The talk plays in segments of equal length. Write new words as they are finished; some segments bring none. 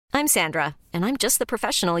I'm Sandra, and I'm just the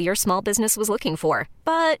professional your small business was looking for.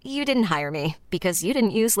 But you didn't hire me because you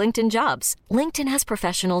didn't use LinkedIn Jobs. LinkedIn has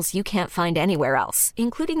professionals you can't find anywhere else,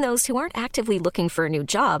 including those who aren't actively looking for a new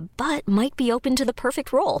job, but might be open to the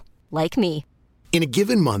perfect role, like me. In a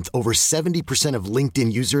given month, over 70% of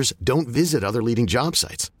LinkedIn users don't visit other leading job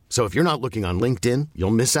sites. So if you're not looking on LinkedIn,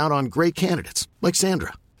 you'll miss out on great candidates like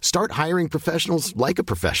Sandra. Start hiring professionals like a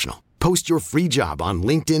professional. Post your free job on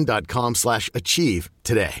linkedin.com/achieve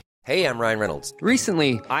today. Hey, I'm Ryan Reynolds.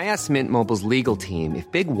 Recently, I asked Mint Mobile's legal team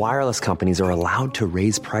if big wireless companies are allowed to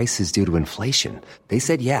raise prices due to inflation. They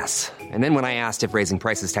said yes. And then when I asked if raising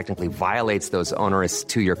prices technically violates those onerous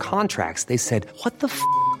two-year contracts, they said, "What the f***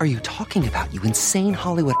 are you talking about, you insane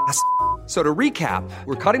Hollywood ass?" So to recap,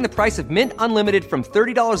 we're cutting the price of Mint Unlimited from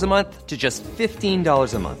 $30 a month to just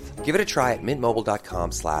 $15 a month. Give it a try at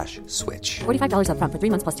mintmobile.com/switch. $45 up front for 3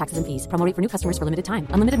 months plus taxes and fees. Promo rate for new customers for limited time.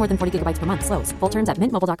 Unlimited more than 40 gigabytes per month. Slows full terms at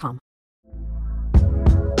mintmobile.com.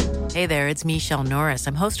 Hey there, it's Michelle Norris.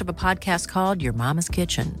 I'm host of a podcast called Your Mama's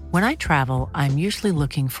Kitchen. When I travel, I'm usually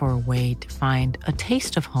looking for a way to find a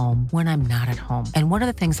taste of home when I'm not at home. And one of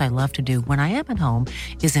the things I love to do when I am at home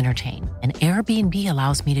is entertain. And Airbnb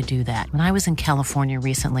allows me to do that. When I was in California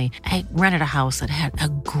recently, I rented a house that had a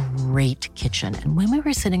great kitchen. And when we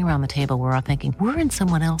were sitting around the table, we were all thinking, we're in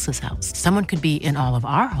someone else's house. Someone could be in all of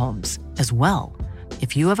our homes as well.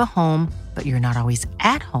 If you have a home, but you're not always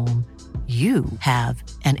at home, you have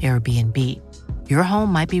an Airbnb. Your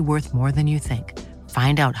home might be worth more than you think.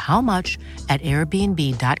 Find out how much at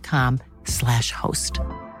airbnb.com/host.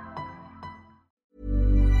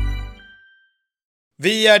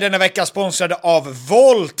 Vi är denna vecka sponsrade av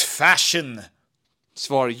Volt Fashion.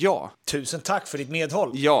 Svar ja. Tusen tack för ditt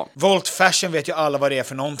medhåll. Ja. Volt Fashion vet ju alla vad det är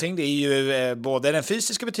för någonting. Det är ju både den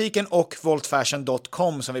fysiska butiken och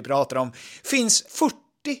voltfashion.com som vi pratar om. Finns 40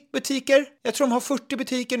 butiker. Jag tror de har 40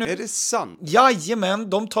 butiker nu. Är det sant? Jajamän,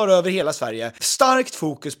 de tar över hela Sverige. Starkt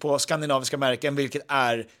fokus på skandinaviska märken, vilket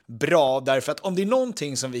är bra. Därför att om det är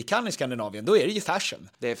någonting som vi kan i Skandinavien, då är det ju fashion.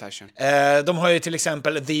 Det är fashion. De har ju till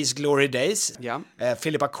exempel These Glory Days, Ja.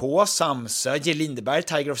 Filippa K, Samsö, J. Lindeberg,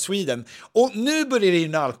 Tiger of Sweden. Och nu börjar det ju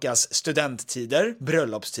nalkas studenttider,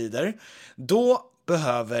 bröllopstider. Då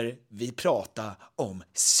behöver vi prata om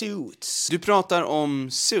Suits. Du pratar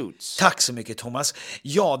om Suits. Tack så mycket, Thomas.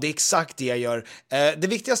 Ja, det är exakt det jag gör. Det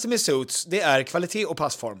viktigaste med Suits, det är kvalitet och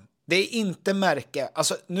passform. Det är inte märke.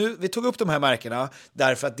 Alltså, vi tog upp de här märkena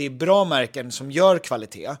därför att det är bra märken som gör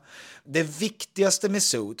kvalitet. Det viktigaste med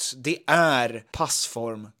Suits, det är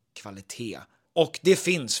passform, kvalitet. Och det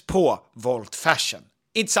finns på Volt Fashion.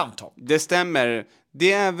 Inte sant, Tom? Det stämmer.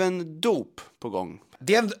 Det är även dop på gång.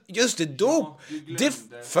 Just det, dop. Det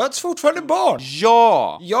föds fortfarande barn.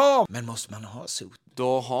 Ja! Ja, men måste man ha Suits?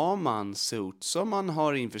 Då har man Suits som man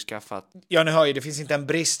har införskaffat. Ja, ni hör ju, det finns inte en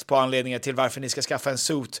brist på anledningar till varför ni ska skaffa en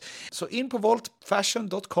suit. Så in på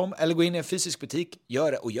voltfashion.com eller gå in i en fysisk butik.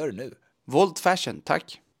 Gör det och gör det nu. Volt Fashion,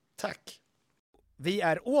 tack. Tack. Vi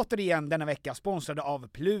är återigen denna vecka sponsrade av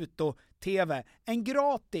Pluto TV, en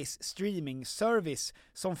gratis streaming-service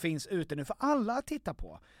som finns ute nu för alla att titta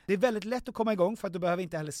på. Det är väldigt lätt att komma igång för att du behöver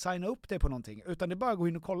inte heller signa upp dig på någonting, utan det är bara att gå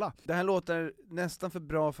in och kolla. Det här låter nästan för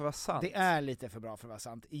bra för att vara sant. Det är lite för bra för att vara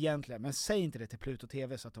sant egentligen, men säg inte det till Pluto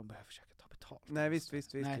TV så att de behöver försöka ta betalt. Nej, visst.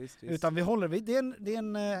 Utan vi håller, det är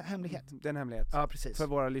en hemlighet. Det är en hemlighet. Ja, precis. För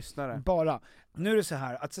våra lyssnare. Bara. Nu är det så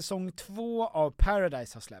här att säsong 2 av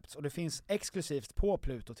Paradise har släppts och det finns exklusivt på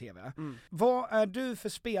Pluto TV. Vad är du för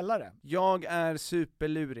spelare? Jag är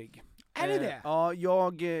superlurig. Är det det? Ja,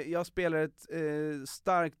 jag spelar ett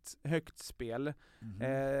starkt, högt spel.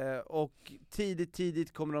 Och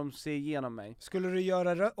tidigt kommer de se igenom mig. Skulle du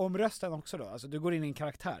göra om rösten också då? Alltså du går in i en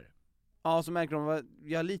karaktär? Ja, så märker de,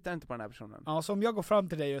 jag litar inte på den här personen. Ja, så om jag går fram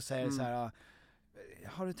till dig och säger så här: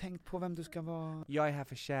 har du tänkt på vem du ska vara? Jag är här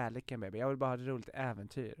för kärleken, baby. Jag vill bara ha ett roligt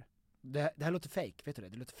äventyr. Det här låter fake, vet du det?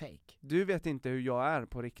 Det låter fake. Du vet inte hur jag är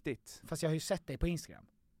på riktigt. Fast jag har ju sett dig på Instagram.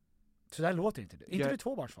 Så där låter inte du. Inte du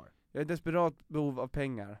tvåbarnsfar? Jag är i desperat behov av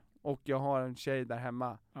pengar. Och jag har en tjej där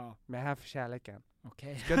hemma. Ja. Men jag är här för kärleken.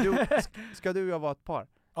 Okej. Ska du och jag vara ett par?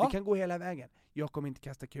 Ja. Vi kan gå hela vägen. Jag kommer inte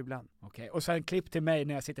kasta kulan. Okej. Och sen klipp till mig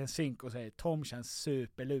när jag sitter i en synk och säger Tom känns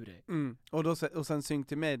superlurig. Och sen synk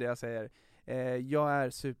till mig där jag säger jag är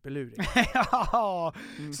superlurig. Ja,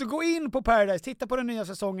 så gå in på Paradise, titta på den nya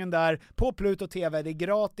säsongen där på Pluto TV, det är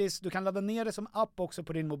gratis, du kan ladda ner det som app också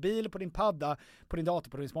på din mobil, på din padda, på din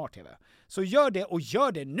dator, på din smart-tv. Så gör det och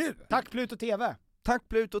gör det nu! Tack Pluto TV! Tack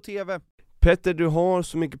Pluto TV! Petter, du har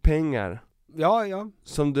så mycket pengar. Ja.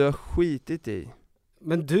 Som du har skitit i.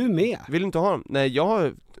 Men du med. Vill du inte ha dem? Nej, jag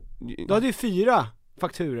har... Du hade ju 4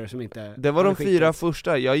 fakturer som inte... Det var de hade 4 skickats.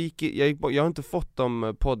 första, jag har inte fått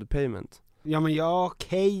dem poddpayment. Ja men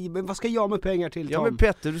okej, men vad ska jag med pengar till, Tom? Ja men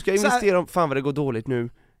Petter, du ska investera om, fan vad det går dåligt nu.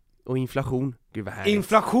 Och inflation, gud vad härligt.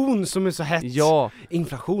 Inflation som är så hett. Ja.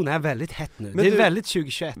 Inflation är väldigt hett nu, Men det är du, väldigt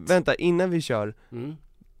 2021. Vänta, innan vi kör.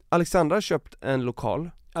 Alexandra har köpt en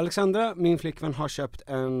lokal. Alexandra, min flickvän, har köpt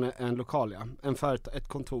en lokal, ett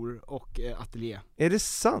kontor och ateljé. Är det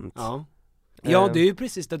sant? Ja. Ja, det är ju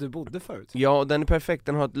precis där du bodde förut. Ja, den är perfekt,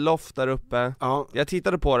 den har ett loft där uppe. Ja. Jag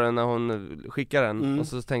tittade på den när hon skickade den, och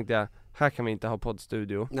så tänkte jag, här kan vi inte ha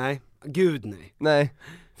poddstudio. Nej, gud nej. Nej,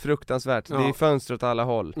 fruktansvärt, Ja. det är fönster åt alla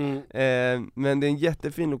håll. Men det är en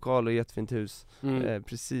jättefin lokal och jättefint hus,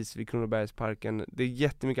 precis vid Kronobergsparken. Det är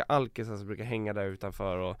jättemycket alkisar som brukar hänga där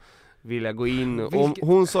utanför och vilja gå in. Och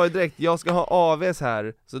hon sa ju direkt, jag ska ha AVs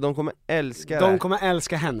här, så de kommer älska det. De kommer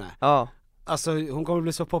älska henne. Ja. Alltså hon kommer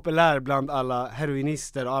bli så populär bland alla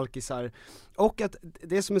heroinister och alkisar. Och att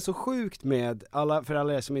det som är så sjukt med för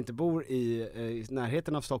alla er som inte bor i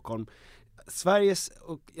närheten av Stockholm, Sveriges,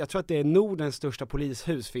 och jag tror att det är Nordens största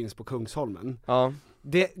polishus finns på Kungsholmen. Ja.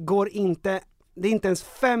 Det är inte ens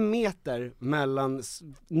 5 meter mellan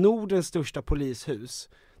Nordens största polishus,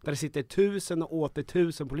 där det sitter 1000 och åter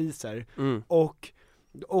 1000 poliser, och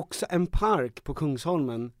också en park på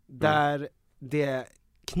Kungsholmen där det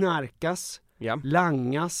knarkas,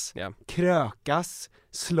 langas, krökas,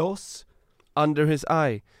 slåss. Under his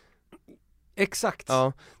eye. Exakt.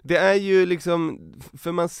 Ja, det är ju liksom,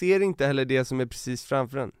 för man ser inte heller det som är precis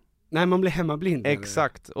framför en. Nej, man blir hemmablind.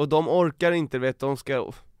 Exakt, och de orkar inte, vet, de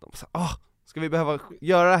ska vi behöva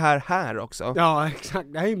göra det här också? Ja,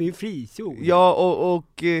 exakt, det här är min frizon. Ja,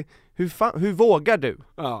 och hur vågar du?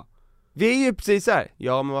 Ja. Vi är ju precis här.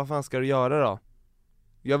 Ja, men vad fan ska du göra då?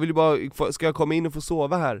 Jag vill ju bara, ska jag komma in och få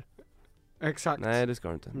sova här? Exakt. Nej, det ska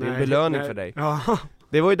du inte. Det är en belöning för dig. Ja.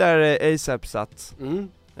 Det var ju där ASAP satt.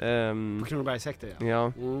 På Kronobergshäktet,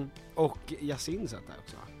 ja. Och Yasin satt där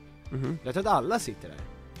också. Jag tror att alla sitter där.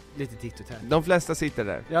 Lite titt och tätt. De flesta sitter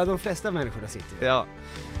där. Ja, de flesta människor där sitter där. Ja.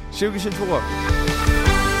 2022.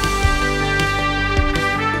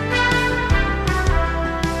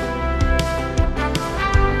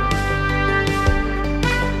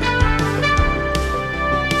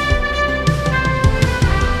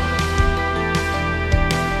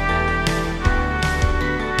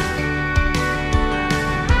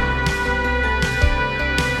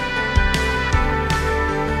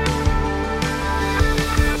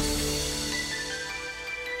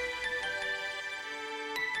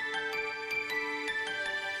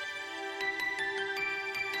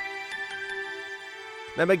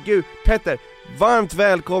 Nej men gud, Petter, varmt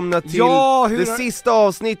välkomna till det sista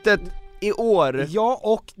avsnittet i år. Ja,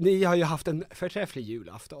 och ni har ju haft en förträfflig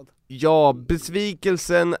julafton. Ja,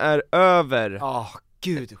 besvikelsen är över.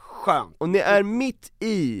 Gud, skönt. Och ni är mitt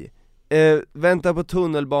i vänta på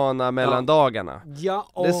tunnelbana mellan dagarna. Ja,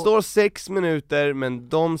 och... Det står 6 minuter, men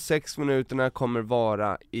de 6 minuterna kommer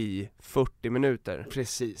vara i 40 minuter.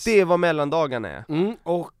 Precis. Det är vad mellandagarna är.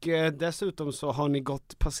 Och dessutom så har ni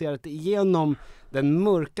passerat igenom den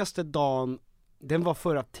mörkaste dagen. Den var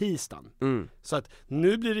förra tisdagen. Så att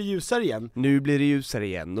nu blir det ljusare igen. Nu blir det ljusare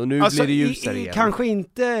igen, och nu alltså, blir det ljusare igen. Kanske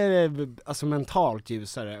inte alltså mentalt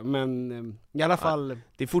ljusare, men i alla fall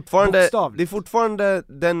det är fortfarande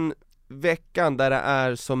den veckan där det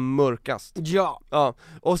är som mörkast. Ja.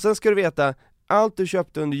 Och sen ska du veta, allt du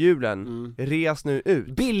köpte under julen res nu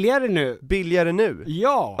ut. Billigare nu.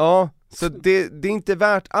 Ja, så det är inte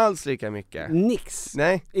värt alls lika mycket. Nix.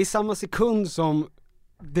 Nej. I samma sekund som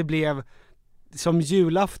det blev, som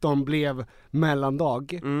julafton blev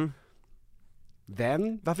mellandag.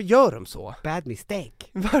 Varför gör de så? Bad mistake.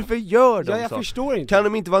 Varför gör de så? Jag förstår inte. Kan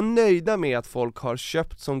de inte vara nöjda med att folk har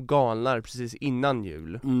köpt som galnar precis innan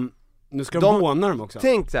jul? Nu ska de håna dem också.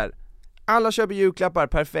 Tänk så här, alla köper julklappar,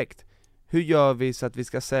 perfekt. Hur gör vi så att vi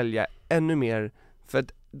ska sälja ännu mer? För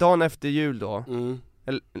att dagen efter jul då,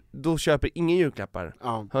 då köper ingen julklappar.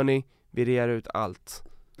 Hörni, vi rear ut allt.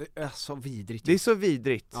 Det är så vidrigt. Det är så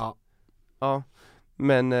vidrigt. Ja.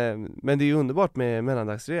 Men det är ju underbart med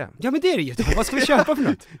mellandagsrea. Ja, men det är det ju. Vad ska vi köpa för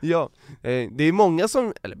något? Ja, det är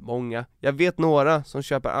många, jag vet några som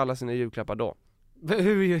köper alla sina julklappar då.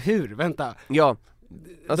 Hur? Vänta. Ja.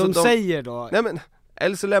 Alltså de säger då... Nej men,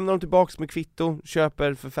 eller så lämnar de tillbaks med kvitto,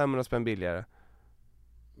 köper för 500 spänn billigare.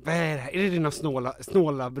 Vad är det här? Är det dina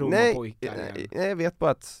snåla bror pojkar? Nej, jag vet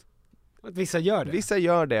bara att vissa gör det. Vissa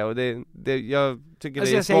gör det, och jag tycker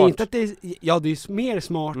alltså det är jag smart. säger inte att det är, det är mer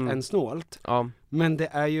smart än snålt. Ja. Men det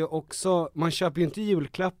är ju också, man köper ju inte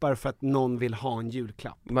julklappar för att någon vill ha en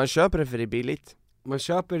julklapp. Man köper det för det är billigt. Man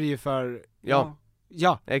köper det ju för... Ja.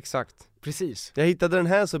 Ja, exakt. precis. Jag hittade den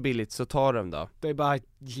här så billigt, så tar de då. Det är bara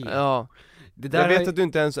Ja. Det där jag vet att du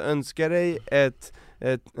inte ens önskar dig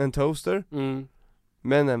en toaster,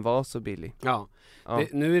 men den var så billig. Ja.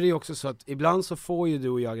 Nu är det ju också så att ibland så får ju du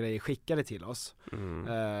och jag grejer skickade till oss.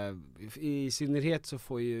 I synnerhet så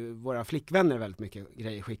får ju våra flickvänner väldigt mycket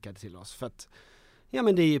grejer skickade till oss. För att, ja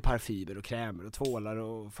men det är ju parfymer och krämer och tvålar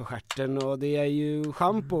och för stjärten, och det är ju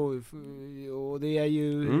shampoo och det är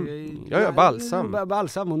ju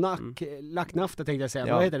balsam och lacknafta tänkte jag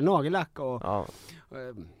säga. Vad heter det? Nagellack och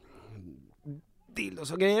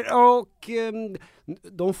dildos och grejer. Och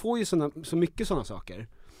de får ju så mycket sådana saker.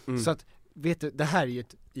 Så att, vet du, det här är ju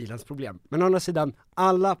ett ilandsproblem. Men å andra sidan,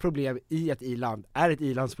 alla problem i ett iland är ett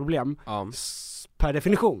ilandsproblem per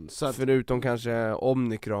definition. Så att, förutom kanske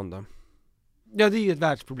Omikron då. Ja, det är ju ett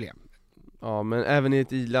världsproblem. Ja, men även i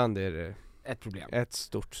ett iland är det ett problem. Ett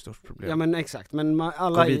stort problem. Ja, men exakt. Men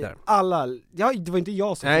alla det var inte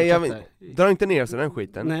jag som drar inte ner sig den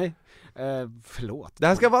skiten. Nej. Förlåt. Det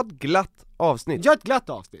här ska vara ett glatt avsnitt. Ja, ett glatt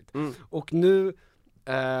avsnitt. Och nu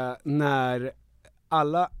när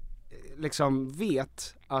alla liksom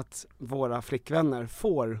vet att våra flickvänner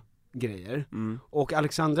får grejer, och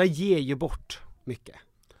Alexandra ger ju bort mycket,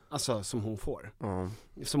 alltså som hon får,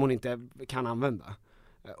 som hon inte kan använda,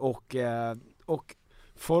 och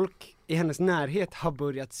folk i hennes närhet har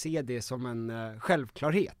börjat se det som en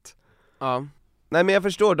självklarhet. Ja. Nej, men jag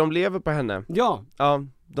förstår, de lever på henne. Ja,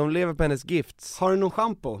 de lever på hennes gifts. Har du någon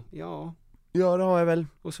shampoo? Ja, det har jag väl.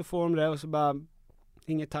 Och så får de det och så bara,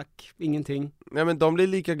 inget tack, ingenting. Ja, men de blir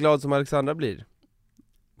lika glad som Alexandra blir.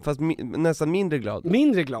 Fast nästan mindre glad.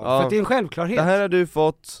 Mindre glad, för att det är en självklarhet. Det här har du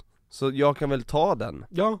fått, så jag kan väl ta den.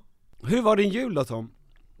 Ja. Hur var din jul då, Tom?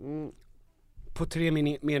 På 3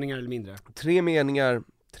 meningar eller mindre? 3 meningar,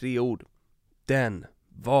 3 ord. Den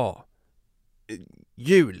var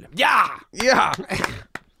jul. Ja! Ja!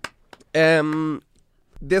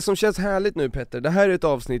 Det som känns härligt nu, Petter, det här är ett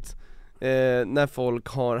avsnitt när folk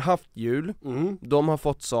har haft jul, de har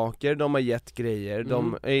fått saker, de har gett grejer,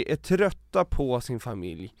 de är trötta på sin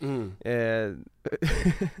familj,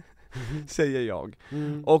 säger jag.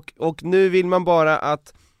 Och nu vill man bara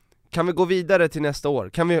att, kan vi gå vidare till nästa år?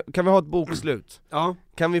 Kan vi ha ett bokslut? Ja.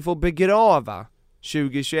 Kan vi få begrava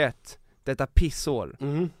 2021, detta pissår?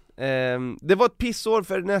 Det var ett pissår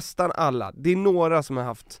för nästan alla. Det är några som har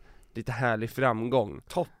haft lite härlig framgång.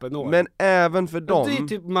 Toppenår. Men även för dem. Det är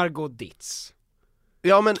typ Margot Ditz.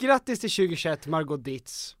 Ja, men grattis till 2021, Margot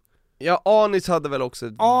Ditz. Ja, Anis hade väl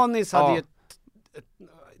också Anis hade ju ett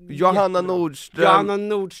Johanna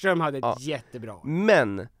Nordström hade ett jättebra.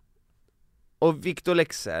 Men och Victor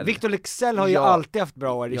Leksell har ju alltid haft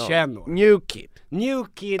bra år i 21 år. New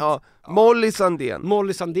Kid. Molly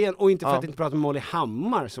Sandén, och inte för att inte prata med Molly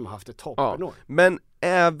Hammar som har haft ett toppenår. Men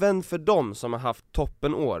även för dem som har haft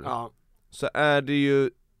toppenår så är det ju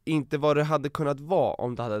inte vad det hade kunnat vara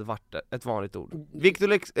om det hade varit ett vanligt ord.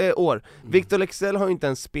 Victor Leksell har inte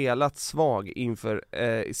ens spelat svag inför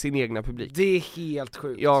sin egna publik. Det är helt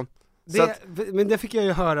sjukt. Ja. Men det fick jag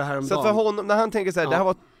ju höra häromdagen. Så att för honom, när han tänker så här, det här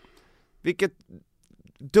var vilket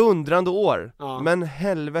dundrande år, men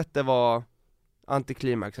helvete var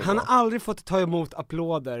antiklimax. Han har aldrig fått ta emot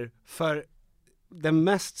applåder för den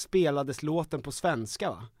mest spelades låten på svenska,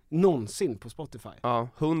 va? Någonsin på Spotify.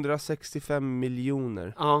 165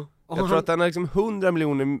 miljoner. Och jag tror att han är liksom 100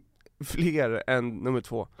 miljoner fler än nummer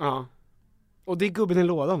 2. Och det är Gubben i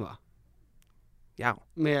lådan, va? Ja.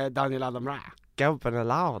 Med Daniel Adam-Rä. Gubben i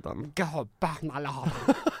lådan.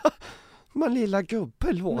 Man lilla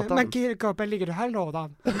gubben lådan. Men gubben, ligger du här i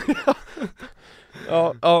lådan?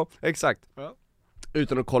 Ja, exakt.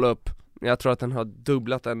 Utan att kolla upp. Jag tror att den har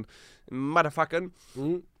dubblat den motherfucken.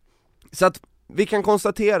 Så att vi kan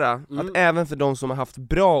konstatera att även för de som har haft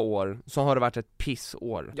bra år så har det varit ett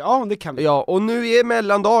pissår. Ja, det kan vi. Ja, och nu är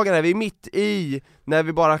mellandagarna, vi är mitt i när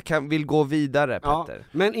vi bara vill gå vidare, Petter.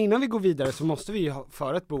 Men innan vi går vidare så måste vi ju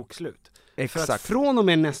föra ett bokslut. Exakt. För att från och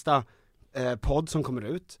med nästa podd som kommer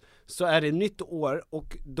ut så är det nytt år,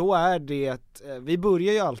 och då är det, vi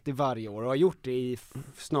börjar ju alltid varje år och har gjort det i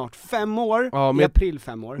snart 5 år, i april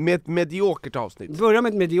 5 år. Med ett mediokert avsnitt. Börja med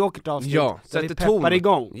ett mediokert avsnitt, så vi peppar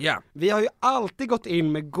igång. Ja. Vi har ju alltid gått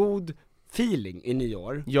in med god feeling i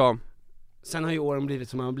nyår. Ja. Sen har ju åren blivit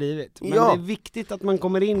som de har blivit. Men det är viktigt att man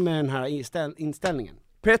kommer in med den här inställningen.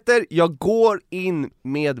 Petter, jag går in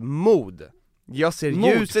med mod. Jag ser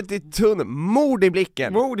ljuset i tunneln, mod i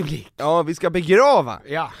blicken. Ja, vi ska begrava.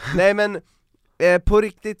 Ja. Nej, men på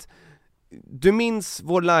riktigt, du minns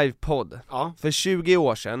vår livepodd. För 20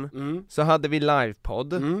 år sedan så hade vi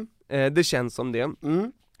livepodd. Det känns som det.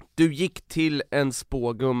 Du gick till en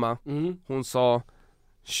spågumma. Hon sa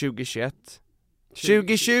 2021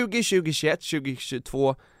 2020, 2021,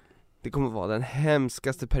 2022, det kommer vara den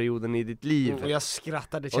hemskaste perioden i ditt liv. Och jag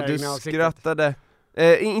skrattade och kärringen i du ansiktet. skrattade,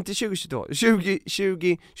 inte 2022,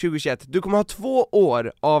 2020, 2021. Du kommer ha 2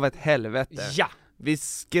 år av ett helvete. Ja! Vi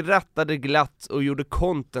skrattade glatt och gjorde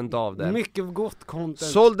content av det. Mycket gott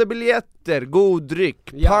content. Sålde biljetter, god dryck,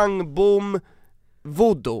 Ja. pang, bom,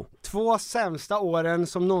 voodoo. 2 sämsta åren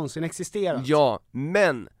som någonsin existerat. Ja,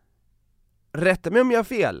 men rätta mig om jag har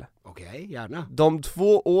fel. Okej, gärna. De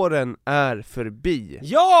 2 åren är förbi.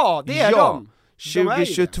 Ja, det är de!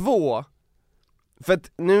 2022. För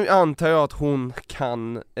att nu antar jag att hon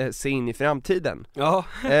kan se in i framtiden. Ja.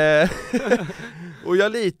 Och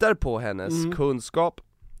jag litar på hennes kunskap.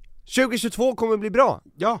 2022 kommer bli bra.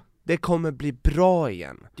 Ja. Det kommer bli bra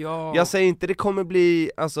igen. Ja. Jag säger inte det kommer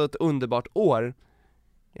bli alltså ett underbart år.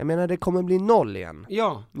 Jag menar det kommer bli 0 igen.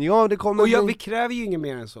 Ja. Ja, det kommer Och bli... vi kräver ju inget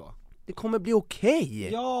mer än så. Det kommer bli okej.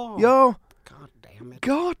 Ja. Ja. God damn it.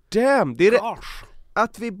 God damn. Det är det... Gosh.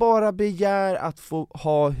 Att vi bara begär att få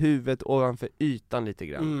ha huvudet ovanför ytan lite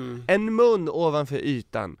grann. En mun ovanför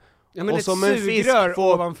ytan. Ja, men och ett som en sugrör fisk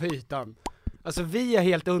får... ovanför ytan. Alltså vi är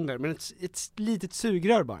helt under, men ett litet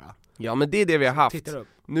sugrör bara. Ja, men det är det vi har haft. Tittar upp.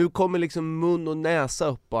 Nu kommer liksom mun och näsa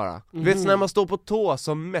upp bara. Du vet så när man står på tå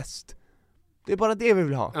som mest. Det är bara det vi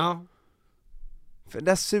vill ha. Ja. För det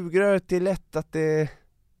där sugröret är lätt att det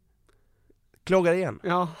kloggar igen.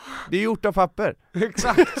 Ja. Det är gjort av papper.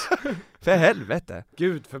 Exakt. För helvete.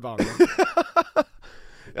 Gud förbannat.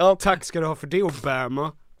 Ja. Tack ska du ha för det,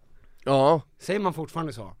 Obama. Ja. Säger man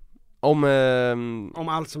fortfarande så? Om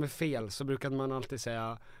allt som är fel så brukar man alltid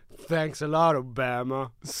säga thanks a lot,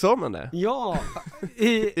 Obama. sa man det? Ja.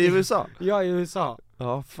 I USA? Ja, i USA.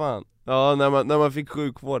 Ja, fan. Ja, när man fick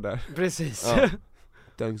sjukvård där. Precis. Ja.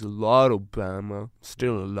 Thanks a lot, Obama.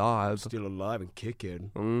 Still alive. Still alive and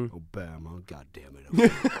kicking. Obama, god damn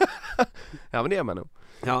it. Ja, men det är man nog.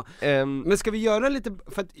 Ja. Men ska vi göra lite,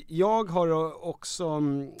 för att jag har också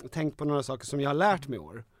tänkt på några saker som jag har lärt mig i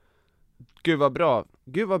år. Gud vad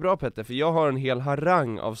bra Petter, för jag har en hel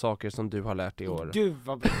harang av saker som du har lärt dig i år. Gud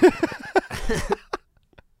vad bra.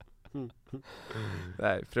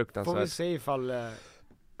 Nej, fruktansvärt. Får vi se ifall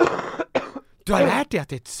du har lärt dig att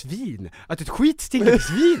det är ett svin, att det är ett skitstinket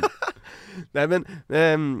svin. Nej men,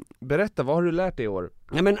 berätta, vad har du lärt dig i år?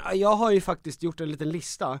 Nej men jag har ju faktiskt gjort en liten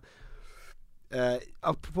lista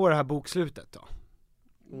på det här bokslutet då.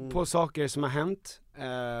 På saker som har hänt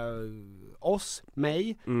oss,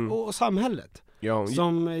 mig och samhället. Ja.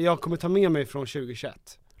 Som jag kommer ta med mig från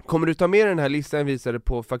 2021. Kommer du ta med den här listan visade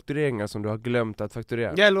på faktureringar som du har glömt att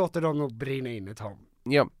fakturera? Jag låter dem nog brinna in ett tag.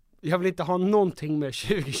 Ja. Jag vill inte ha någonting med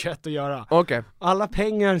 2021 att göra. Okej. Alla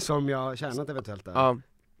pengar som jag har tjänat eventuellt där. Ja.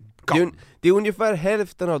 Det är ungefär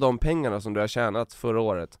hälften av de pengarna som du har tjänat förra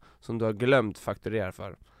året som du har glömt fakturera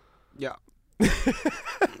för. Ja.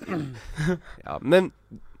 Ja, men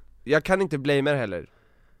jag kan inte blame er heller.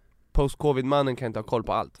 Post-covid-mannen kan inte ha koll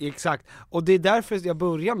på allt. Exakt, och det är därför jag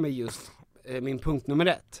börjar med just min punkt nummer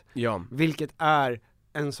 1. Ja. Vilket är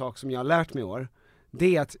en sak som jag har lärt mig i år.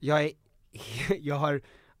 Det är att jag har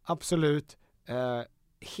absolut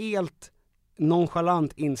helt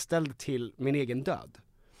nonchalant inställd till min egen död.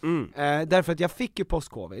 Därför att jag fick ju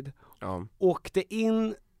post-covid, åkte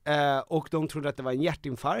in och de trodde att det var en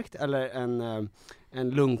hjärtinfarkt eller en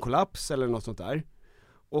lungkollaps eller något sånt där.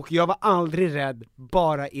 Och jag var aldrig rädd,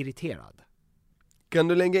 bara irriterad. Kan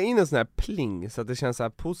du lägga in en sån här pling så att det känns så här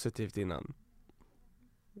positivt innan?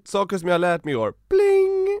 Saker som jag har lärt mig i år.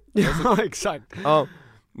 Pling! Ja, exakt. Ja.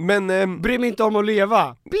 Men bry mig inte om att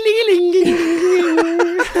leva.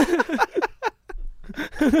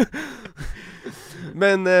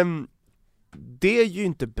 Men det är ju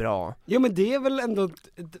inte bra. Jo, men det är väl ändå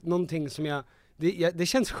någonting som det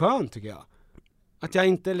känns skönt tycker jag. Att jag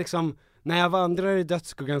inte liksom, när jag vandrar i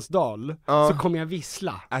dödsskuggans dal så kommer jag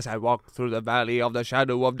vissla. As I walk through the valley of the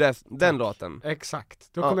shadow of death. Den låten. Exakt,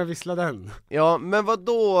 då kommer jag vissla den. Ja, men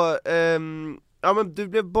vadå? Ja, men du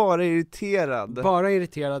blev bara irriterad. Bara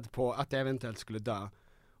irriterad på att jag eventuellt skulle dö.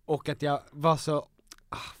 Och att jag var så,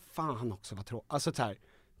 fan också vad tråkigt. Alltså så här,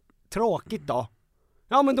 tråkigt då.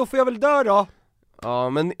 Ja, men då får jag väl dö då. Ja,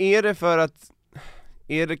 men är det för att,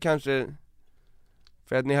 är det kanske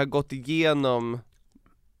för att ni har gått igenom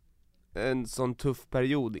en sån tuff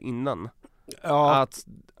period innan? Ja.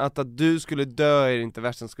 Att du skulle dö är inte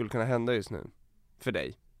värst som skulle kunna hända just nu för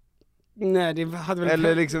dig. Nej, det hade väl...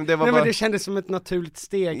 Eller liksom, det var nej, bara... men det kändes som ett naturligt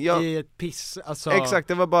steg i ett piss, alltså... Exakt,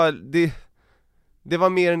 det var bara... Det var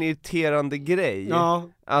mer en irriterande grej. Ja.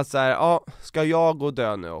 Alltså här, ska jag gå och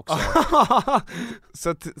dö nu också?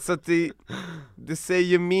 så att det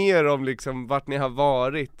säger mer om liksom vart ni har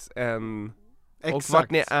varit än Och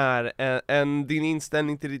vart ni är, din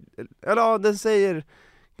inställning till, eller ja, den säger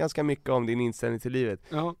ganska mycket om din inställning till livet.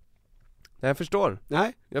 Ja. Jag förstår.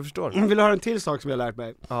 Nej. Jag förstår. Vill du höra en till sak som jag har lärt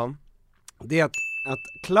mig? Ja. Det är att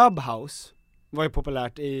Clubhouse var ju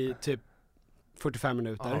populärt i typ 45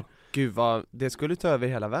 minuter. Ja. Gud vad, det skulle ta över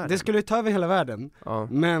hela världen. Det skulle ta över hela världen. Ja.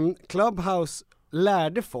 Men Clubhouse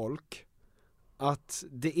lärde folk att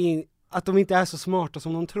de inte är så smarta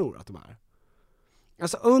som de tror att de är.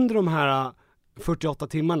 Alltså under de här 48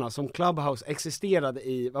 timmarna som Clubhouse existerade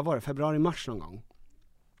i, vad var det, februari-mars någon gång.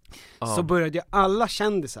 Så började ju alla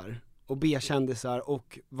kändisar och B-kändisar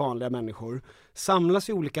och vanliga människor samlas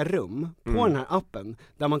i olika rum på den här appen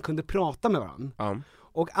där man kunde prata med varandra.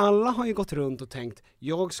 Och alla har ju gått runt och tänkt,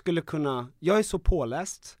 jag är så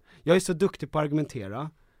påläst, jag är så duktig på att argumentera,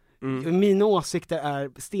 mina åsikter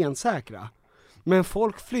är stensäkra. Men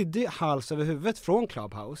folk flydde hals över huvudet från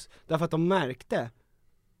Clubhouse därför att de märkte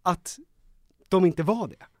att de inte var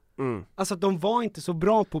det. Alltså att de var inte så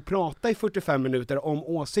bra på att prata i 45 minuter om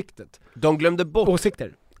åsiktet. De glömde bort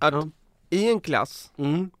åsikter. Att i en klass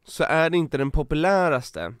så är det inte den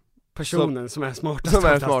populäraste personen som är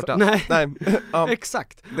smartast. Nej. Ja.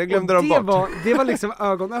 Exakt. Det glömde de bort. Det var liksom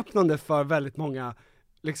ögonöppnande för väldigt många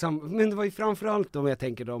liksom, men det var ju framförallt om jag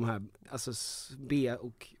tänker de här alltså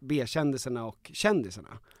B-kändisarna och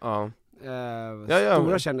kändisarna.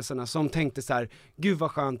 Stora kändisarna som tänkte så här: gud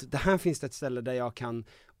vad skönt, det här finns det ett ställe där jag kan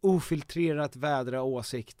ofiltrerat vädra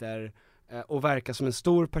åsikter och verka som en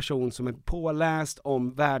stor person som är påläst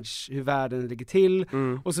om hur världen ligger till.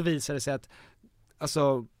 Och så visar det sig att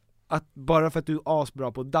alltså, att bara för att du är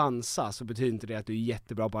asbra på att dansa så betyder inte det att du är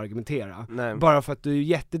jättebra på att argumentera. Nej. Bara för att du är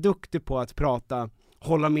jätteduktig på att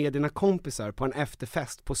hålla med dina kompisar på en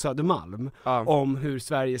efterfest på Södermalm om hur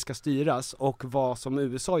Sverige ska styras och vad som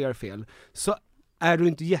USA gör fel, så är du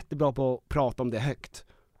inte jättebra på att prata om det högt.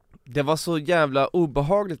 Det var så jävla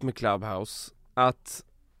obehagligt med Clubhouse att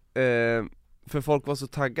för folk var så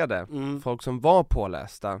taggade, folk som var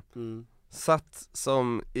pålästa satt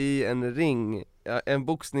som i en ring, en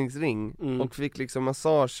boxningsring och fick liksom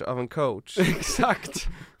massage av en coach. Exakt.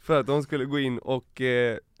 För att de skulle gå in och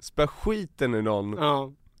spä skiten ur någon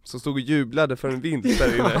som stod och jublade för en vinst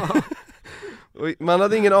där inne. Och man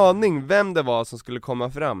hade ingen aning vem det var som skulle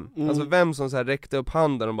komma fram. Alltså vem som så här räckte upp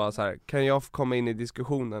handen och bara så här: kan jag få komma in i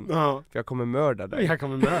diskussionen? För jag kommer mörda dig. Jag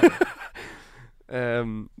kommer mörda.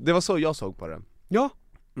 Det var så jag såg på det. Ja.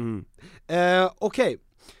 Okej.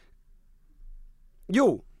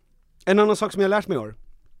 Jo, en annan sak som jag har lärt mig i år.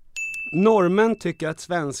 Norrmän tycker att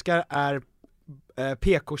svenskar är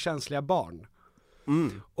PK-känsliga barn.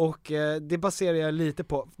 Och det baserar jag lite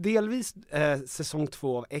på delvis säsong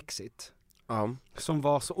 2 av Exit. Som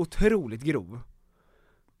var så otroligt grov.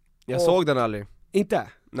 Jag såg den aldrig. Inte?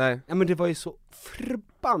 Nej. Ja, men det var ju så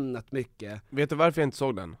förbannat mycket. Vet du varför jag inte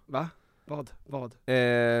såg den? Va? Vad?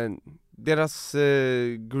 Deras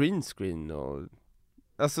green screen och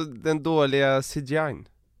alltså den dåliga CGI.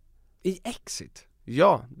 I Exit?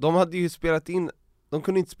 Ja, de hade ju spelat in, de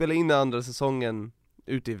kunde inte spela in andra säsongen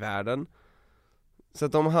ute i världen. Så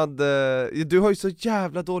att de hade, du har ju så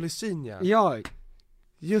jävla dålig syn. Ja.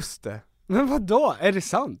 Just det. Men vad då? Är det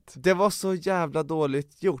sant? Det var så jävla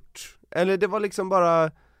dåligt gjort. Eller det var liksom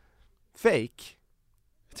bara fake.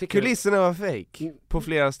 Kulisserna var fake på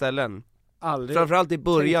flera ställen. Aldrig. Framförallt i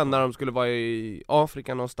början när de skulle vara i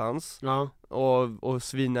Afrika någonstans. Ja. Och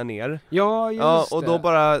svina ner. Ja, just och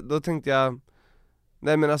då tänkte jag,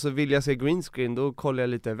 nej men alltså vill jag se green screen, då kollar jag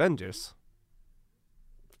lite Avengers.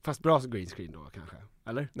 Fast bra green screen då kanske,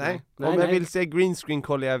 eller? Nej, om jag vill se green screen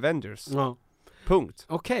kollar jag Avengers. Ja. Punkt.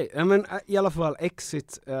 Okej, men i alla fall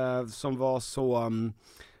Exit som var så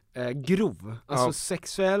grov. Alltså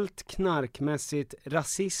sexuellt, knarkmässigt,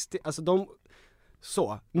 rasistiskt, alltså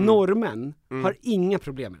norrmän har inga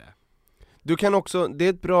problem med det. Du kan också, det är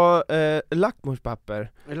ett bra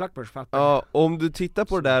lackmuspapper. Lackmuspapper. Ja, om du tittar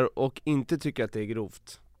på det där och inte tycker att det är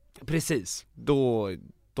grovt. Precis. Då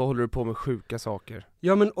håller du på med sjuka saker.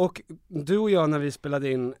 Ja, men och du och jag när vi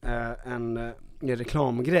spelade in en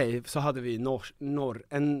reklamgrej så hade vi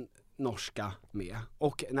en norska med.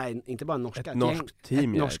 Och nej, inte bara norska. Ett norskt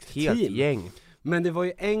team, ett helt gäng. Men det var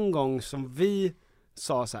ju en gång som vi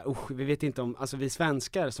sa så här, vi vet inte om, alltså vi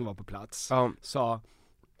svenskar som var på plats sa,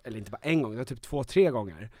 eller inte bara en gång, det var typ 2-3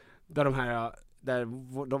 gånger, där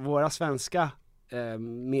våra svenska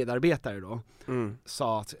medarbetare då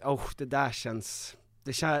sa att det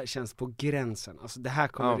det känns på gränsen. Alltså det här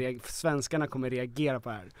kommer svenskarna kommer reagera på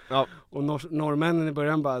det här. Ja. Och norrmännen i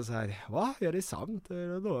början bara så här: va? Är det sant?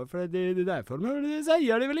 Då? För det där får man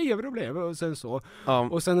säga, det är väl inga problem. Och sen så. Ja.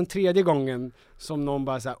 Och sen den tredje gången som någon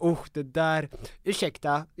bara så här: det där,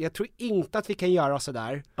 ursäkta, jag tror inte att vi kan göra så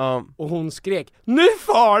där. Ja. Och hon skrek: nu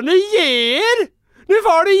får ni ge er! Nu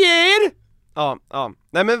får ni ge er! Ja.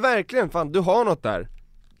 Nej men verkligen, fan, du har något där.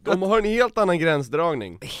 De har en helt annan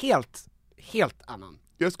gränsdragning. Helt annan.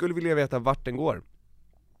 Jag skulle vilja veta vart den går.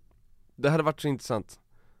 Det hade varit så intressant.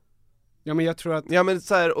 Ja men jag tror att... Ja men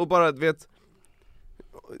så här, och bara vet,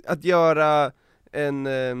 att göra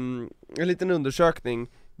en liten undersökning.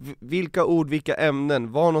 Vilka ord, vilka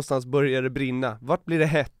ämnen, var någonstans börjar det brinna? Vart blir det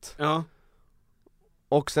hett? Ja.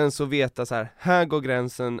 Och sen så veta så här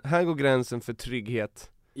går gränsen för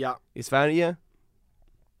trygghet. Ja. I Sverige.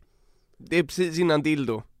 Det är precis innan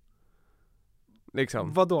dildo.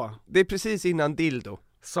 Liksom. Vadå? Det är precis innan dildo.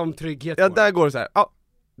 Som trygghet. Ja, där går det så här. Ja,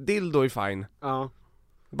 dildo är fine. Ja.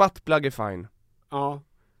 Buttplug är fine. Ja.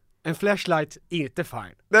 En flashlight är inte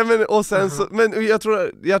fine. Nej men och sen så, men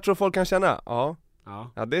jag tror folk kan känna, ja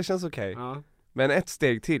det känns okej. Ja. Men ett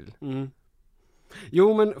steg till.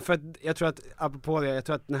 Jo men för att jag tror att, apropå det, jag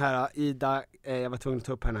tror att den här Ida, jag var tvungen att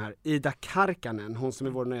ta upp henne här, Ida Karkanen, hon som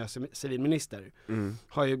är vår nya civilminister,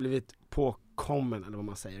 har ju blivit påkommen, eller vad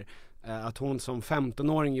man säger, att hon som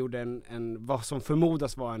 15-åring gjorde en vad som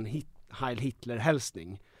förmodas vara en Heil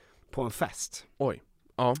Hitler-hälsning på en fest. Oj,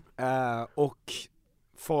 ja. Och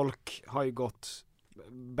folk har ju gått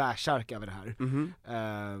bärsärk över det här.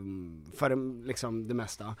 För liksom det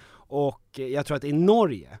mesta. Och jag tror att i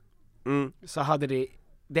Norge så hade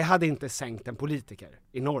det hade inte sänkt en politiker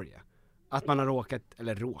i Norge. Att man har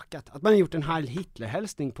att man har gjort en Heil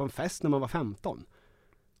Hitler-hälsning på en fest när man var 15.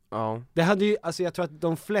 Ja. Det hade ju, alltså jag tror att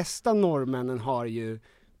de flesta norrmännen har ju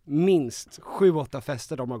minst 7-8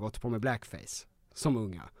 fester de har gått på med blackface som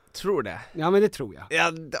unga. Tror det? Ja men det tror jag.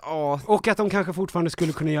 Ja. Och att de kanske fortfarande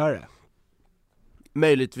skulle kunna göra det.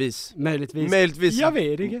 Möjligtvis. Jag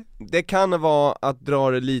vet inte. Det kan vara att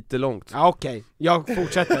dra det lite långt. Ja, okej. Jag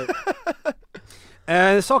fortsätter.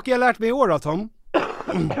 Saker jag lärt mig i år då, Tom.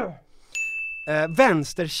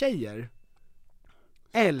 Vänstertjejer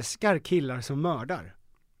älskar killar som mördar.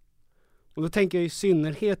 Och då tänker jag i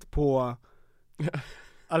synnerhet på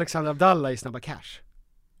Alexander Abdallah i Snabba Cash.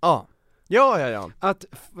 Ja.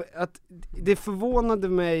 Att det förvånade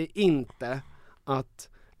mig inte att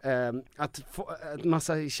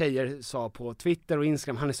massa tjejer sa på Twitter och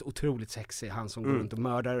Instagram, han är så otroligt sexig, han som går runt och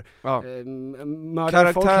mördar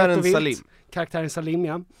karaktären folk, Salim. Karaktären Salim,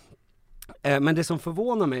 ja. Men det som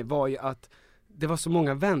förvånar mig var ju att det var så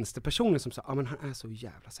många vänsterpersoner som sa, men han är så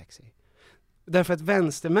jävla sexig. Därför att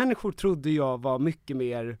vänstermänniskor trodde jag var mycket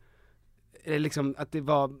mer liksom, att det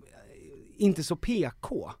var inte så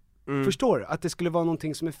PK. Förstår du? Att det skulle vara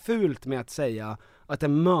någonting som är fult med att säga att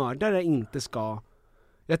en mördare inte ska...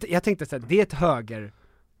 Jag tänkte så här, det är ett höger...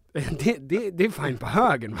 Det är fint på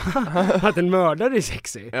högern, att en mördare är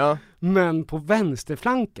sexig. Ja. Men på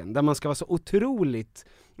vänsterflanken, där man ska vara så otroligt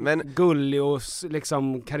gullig och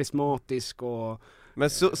liksom karismatisk och... Men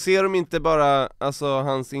så ser de inte bara alltså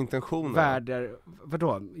hans intentioner? Värder,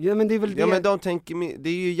 vadå? Ja men det är väl det... Ja men de tänker, det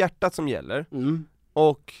är ju hjärtat som gäller.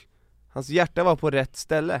 Och hans hjärta var på rätt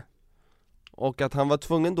ställe. Och att han var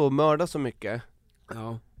tvungen då att mörda så mycket.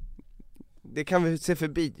 Ja. Det kan vi se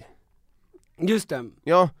förbi. Just det.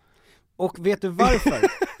 Ja. Och vet du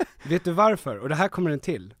varför? Vet du varför? Och det här kommer en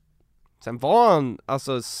till. Sen var han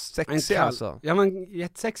alltså sexig alltså. Ja men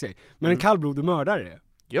jättesexig. Men en kallblodig mördare.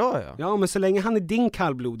 Ja. Ja men så länge han är din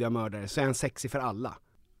kallblodiga mördare så är han sexig för alla.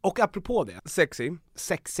 Och apropå det.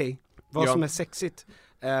 Sexig. Vad som är sexigt.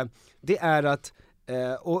 Det är att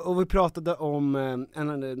och vi pratade om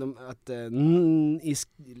att i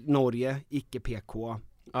Norge, icke PK,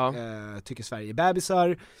 tycker Sverige är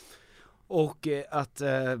bebisar. Och att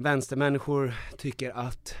vänstermänniskor tycker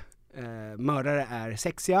att mördare är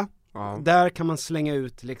sexiga. Där kan man slänga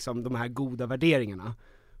ut liksom de här goda värderingarna.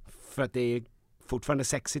 För att det är fortfarande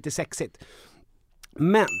sexigt.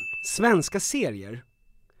 Men svenska serier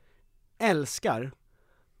älskar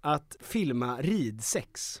att filma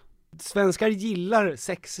ridsex. Svenskar gillar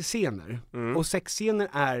sexscener. Och sexscener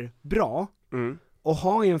är bra att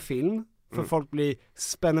ha i en film. För folk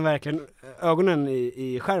spänner verkligen ögonen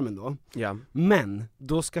i skärmen då. Ja. Men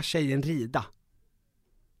då ska tjejen rida.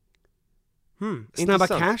 Snabba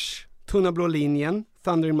intressant. Cash, Tunna blå linjen,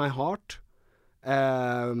 Thunder in my heart,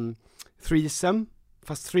 Threesome.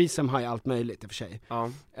 Fast Threesome har ju allt möjligt i och för sig.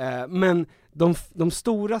 Ja. Men de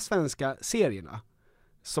stora svenska serierna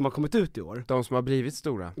som har kommit ut i år. De som har blivit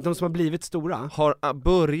stora. De som har blivit stora. Har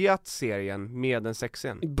börjat serien med en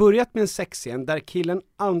sexscen. Börjat med en sexscen där killen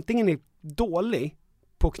antingen är dålig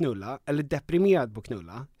på knulla, eller deprimerad på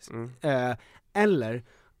knulla. Eller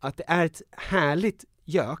att det är ett härligt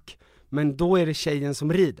gök, men då är det tjejen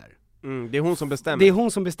som rider. Det är hon som bestämmer. Det är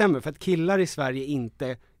hon som bestämmer, för att killar i Sverige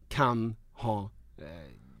inte kan ha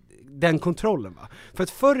den kontrollen, va. För att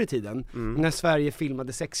förr i tiden, när Sverige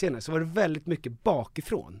filmade sexscener, så var det väldigt mycket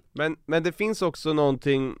bakifrån. Men det finns också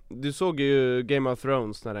någonting, du såg ju Game of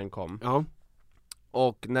Thrones när den kom. Ja.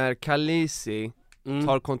 Och när Khaleesi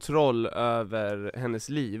tar kontroll över hennes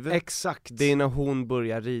liv. Exakt. Det är när hon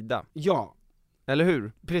börjar rida. Ja. Eller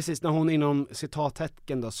hur? Precis, när hon inom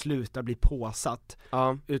citattecken då slutar bli påsatt,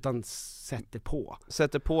 utan sätter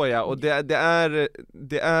på, ja. Och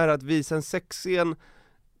det är att visa en sexscen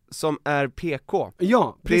som är PK.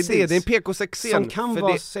 Ja, precis. Det är en PK-sexscen. Som kan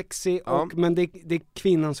vara sexy, men det är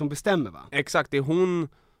kvinnan som bestämmer, va? Exakt, det är hon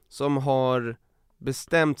som har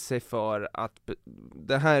bestämt sig för att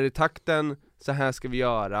det här är takten, så här ska vi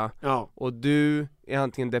göra. Ja. Och du är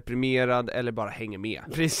antingen deprimerad eller bara hänger med.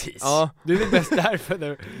 Precis. Ja. Du är bäst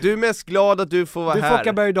därför. Du är mest glad att du får vara här. Du får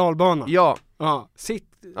åka berg- och dalbanan. Ja. Ja.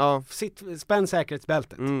 Sitt, spänn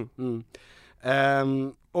säkerhetsbältet.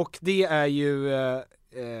 Och det är ju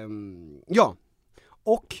ja.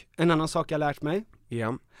 Och en annan sak jag lärt mig.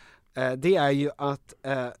 Ja. Det är ju att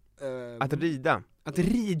att rida. Att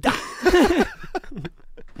rida.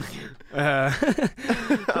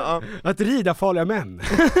 Att rida farliga män.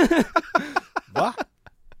 Va?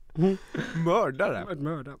 Mördare.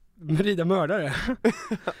 Rida mördare.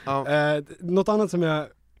 Något annat som jag...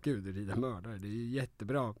 Gud, rida mördare, det är ju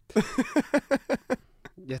jättebra.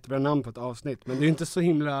 Jättebra namn på ett avsnitt, men det är ju inte så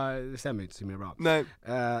himla... Det stämmer inte så himla bra. Nej.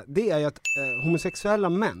 Det är ju att homosexuella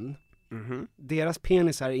män, deras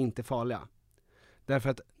penisar är inte farliga. Därför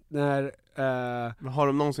att när... Har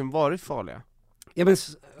de någonsin varit farliga? Ja, men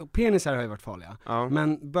penisar har ju varit farliga. Ja.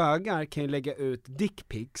 Men bögar kan ju lägga ut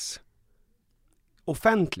dickpics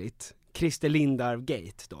offentligt. Christer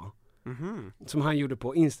Lindarw-gate då. Som han gjorde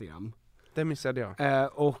på Instagram. Det missade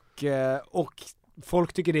jag. Och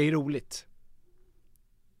folk tycker det är roligt.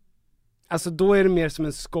 Alltså då är det mer som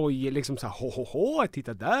en skoj, liksom så här,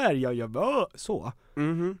 titta där, jag var så.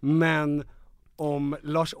 Men om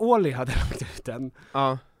Lars Ohly hade lagt ut den,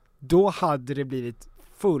 då hade det blivit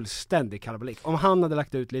fullständig kalabalik. Om han hade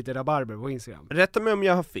lagt ut lite rabarber på Instagram. Rätta mig om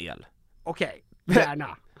jag har fel. Okej,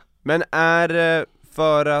 gärna. Men är det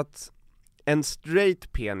för att en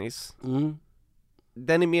straight penis,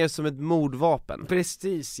 den är mer som ett mordvapen?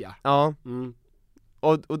 Precis, ja. Ja.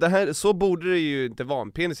 Och det här, så borde det ju inte vara.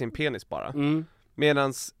 En penis är en penis bara.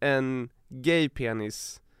 Medans en gay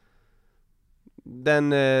penis, den...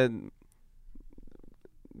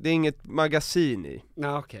 det är inget magasin i.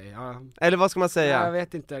 Ja, okej, ja. Eller vad ska man säga? Jag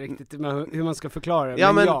vet inte riktigt hur man ska förklara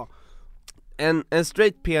det, men ja. En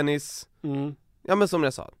straight penis, ja men som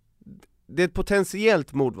jag sa, det är ett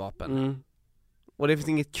potentiellt mordvapen. Och det finns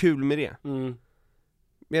inget kul med det.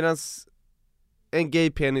 Medans en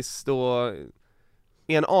gay penis då,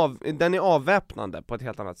 den är avväpnande på ett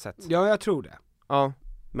helt annat sätt. Ja, jag tror det. Ja,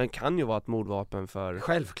 men kan ju vara ett mordvapen för...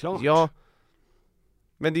 Självklart. Ja.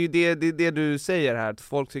 Men det är ju det du säger här, att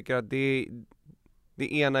folk tycker att det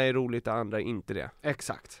ena är roligt, det andra är inte det.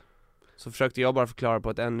 Exakt. Så försökte jag bara förklara på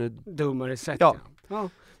ett ännu dummare sätt. Ja.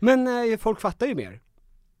 Men folk fattar ju mer.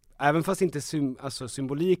 Även fast inte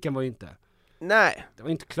symboliken var ju inte... Nej. Det var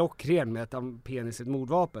inte klockren med att penis är ett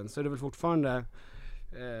mordvapen, så det är väl fortfarande...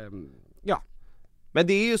 ja. Men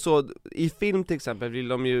det är ju så, i film till exempel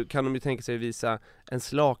kan de ju tänka sig visa en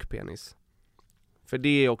slak penis. För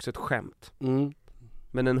det är också ett skämt.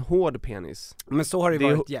 Men en hård penis, men så har det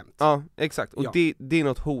varit jämt. Ja, exakt. Och det är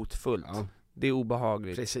något hotfullt. Det är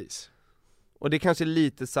obehagligt. Precis. Och det är kanske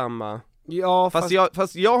lite samma. Ja,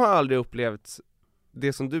 fast jag har aldrig upplevt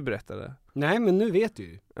det som du berättade. Nej, men nu vet du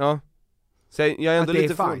ju. Ja. Så jag är ändå att det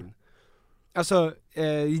lite är fine. Alltså,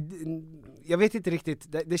 jag vet inte riktigt,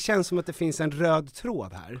 det känns som att det finns en röd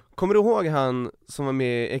tråd här. Kommer du ihåg han som var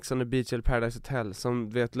med i Ex on the Beach eller Paradise Hotel, som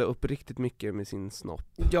la upp riktigt mycket med sin snopp?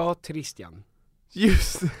 Ja, Christian.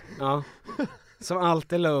 Just. Ja. Som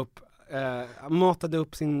alltid la upp, matade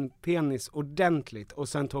upp sin penis ordentligt och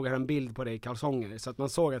sen tog han en bild på det i kalsonger, så att man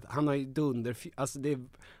såg att han har ju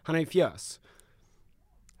han har ju fjös.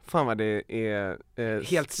 Fan vad det är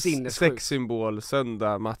helt sinnessjukt. Sexsymbol,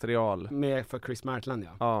 söndag material. Med för Chris Martland,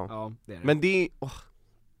 ja. Det är det. Men det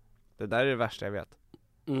det där är det värsta jag vet.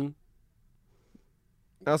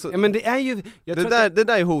 Alltså, ja, men det är ju... Det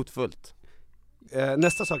där är hotfullt.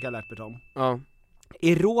 Nästa sak jag har lärt mig om. Ja.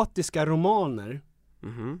 Erotiska romaner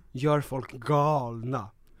gör folk galna.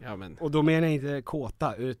 Ja, men. Och då menar jag inte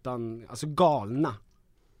kåta, utan alltså galna.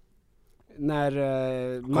 När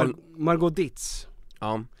Margot Dietz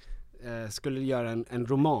skulle göra en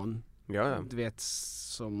roman, du vet,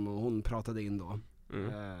 som hon pratade in då.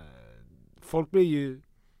 Folk blir ju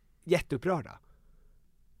jätteupprörda.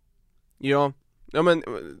 Ja,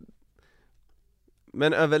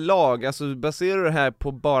 men överlag, alltså baserar du det här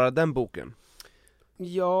på bara den boken?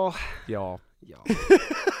 Ja. Ja.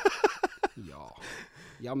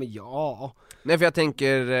 Nej, för jag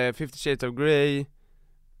tänker 50 Shades of Grey,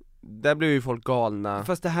 där blir ju folk galna.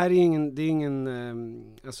 Fast det här är ingen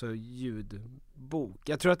alltså ljudbok.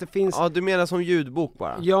 Jag tror att det finns... Ja, du menar som ljudbok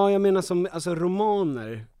bara? Ja, jag menar som alltså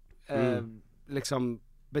romaner liksom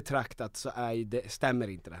betraktat så stämmer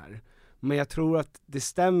inte det här. Men jag tror att det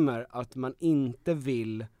stämmer att man inte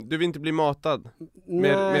vill... Du vill inte bli matad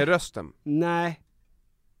med rösten? Nej,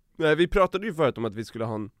 vi pratade ju förut om att vi skulle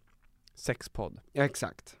ha en sexpodd. Ja,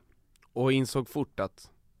 exakt. Och insåg fort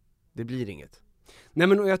att det blir inget. Nej,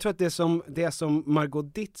 men jag tror att det som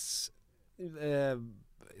Margot Dietz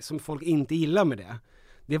som folk inte gillar med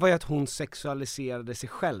det var ju att hon sexualiserade sig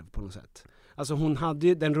själv på något sätt. Alltså hon hade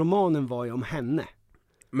ju, den romanen var ju om henne.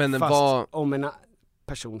 Men den fast var om en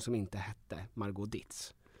person som inte hette Margot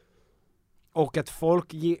Dietz. Och att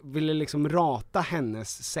folk ville liksom rata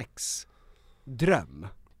hennes sexdröm.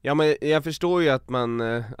 Ja, men jag förstår ju att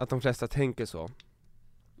att de flesta tänker så.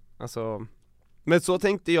 Alltså, men så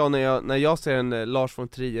tänkte jag när jag ser en Lars von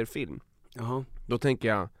Trier-film. Jaha. Då tänker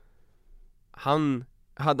jag,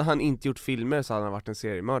 hade han inte gjort filmer så hade han varit en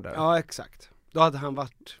seriemördare. Ja, exakt. Då hade han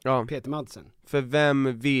varit Peter Madsen. För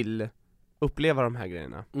vem vill uppleva de här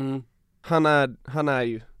grejerna? Han är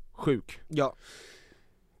ju sjuk. Ja.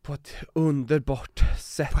 På ett underbart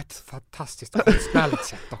sätt. På ett fantastiskt konstnärligt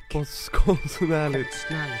sätt dock. På ett konstnärligt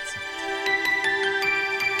sätt.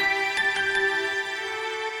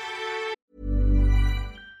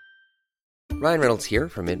 Ryan Reynolds here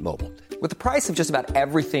from Mint Mobile. With the price of just about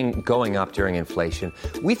everything going up during inflation,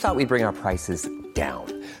 we thought we'd bring our prices down.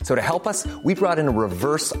 So to help us, we brought in a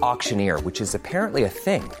reverse auctioneer, which is apparently a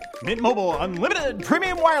thing. Mint Mobile Unlimited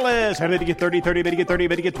Premium Wireless. How to get 30, 30, bit to get 30,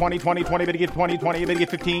 bit to get 20, 20, 20, bit to get 20, 20, bit to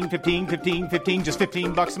get 15, 15, 15, 15, just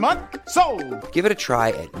 $15 a month? Sold! Give it a try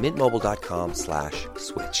at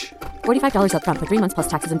mintmobile.com/switch. $45 up front for 3 months plus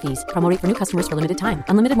taxes and fees. Promo rate for new customers for limited time.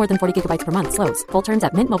 Unlimited more than 40 gigabytes per month. Slows full terms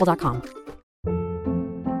at mintmobile.com.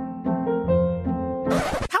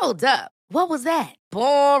 Hold up. What was that?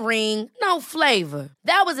 Boring. No flavor.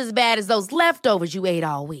 That was as bad as those leftovers you ate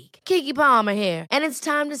all week. Keke Palmer here, and it's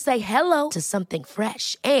time to say hello to something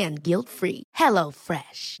fresh and guilt-free. Hello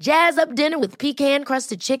Fresh. Jazz up dinner with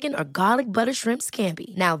pecan-crusted chicken or garlic butter shrimp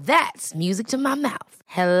scampi. Now that's music to my mouth.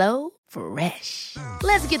 Hello Fresh.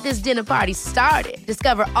 Let's get this dinner party started.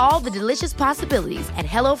 Discover all the delicious possibilities at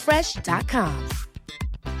hellofresh.com.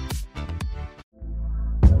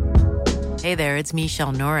 Hey there, it's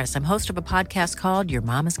Michelle Norris. I'm host of a podcast called Your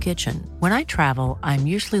Mama's Kitchen. When I travel,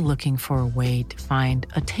 I'm usually looking for a way to find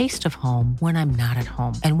a taste of home when I'm not at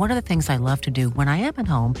home. And one of the things I love to do when I am at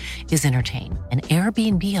home is entertain. And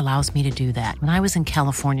Airbnb allows me to do that. When I was in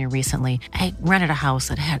California recently, I rented a house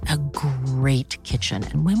that had a great kitchen.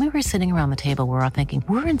 And when we were sitting around the table, we were all thinking,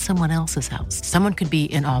 we're in someone else's house. Someone could be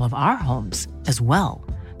in all of our homes as well.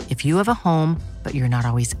 If you have a home, but you're not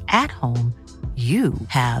always at home, you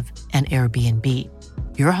have an Airbnb.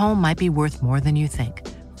 Your home might be worth more than you think.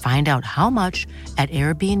 Find out how much at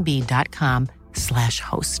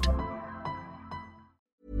airbnb.com/host.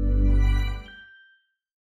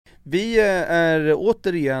 Vi är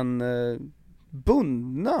återigen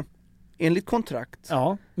bundna enligt kontrakt.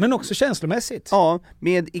 Ja, men också känslomässigt. Ja,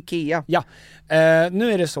 med IKEA. Ja,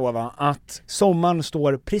 nu är det så va, att sommaren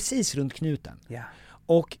står precis runt knuten. Ja.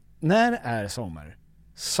 Och när är sommar?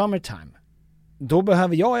 Summertime. Då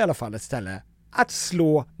behöver jag i alla fall ett ställe att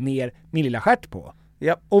slå ner min lilla stjärt på.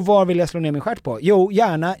 Ja. Och var vill jag slå ner min stjärt på? Jo,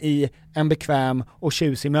 gärna i en bekväm och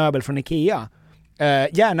tjusig möbel från IKEA.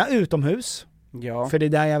 Gärna utomhus. Ja. För det är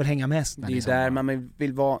där jag vill hänga mest. Det är där man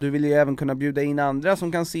vill vara. Du vill ju även kunna bjuda in andra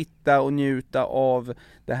som kan sitta och njuta av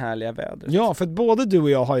det härliga vädret. Ja, för att både du och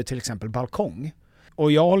jag har ju till exempel balkong.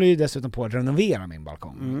 Och jag håller ju dessutom på att renovera min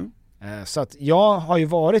balkong. Så att jag har ju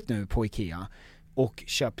varit nu på IKEA och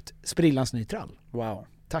köpt sprillans ny trall. Wow.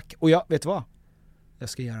 Tack. Och jag, vet du vad? Jag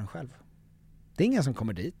ska göra den själv. Det är ingen som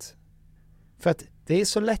kommer dit. För att det är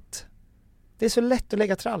så lätt. Det är så lätt att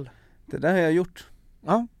lägga trall. Det där har jag gjort.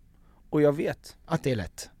 Ja. Och jag vet att det är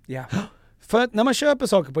lätt. Ja. För att när man köper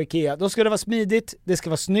saker på IKEA, då ska det vara smidigt, det ska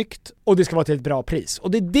vara snyggt och det ska vara till ett bra pris.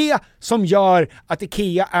 Och det är det som gör att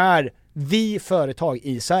IKEA är vi företag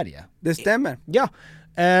i Sverige. Det stämmer. Ja,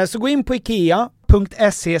 så gå in på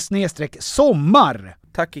ikea.se/sommar.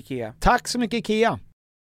 Tack Ikea. Tack så mycket Ikea.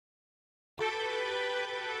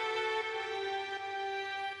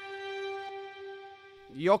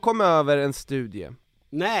 Jag kom över en studie.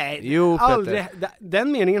 Nej, Jo, aldrig,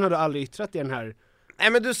 den meningen har du aldrig yttrat i den här.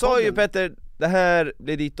 Nej men du sa ju Petter, det här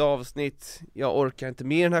blir ditt avsnitt, jag orkar inte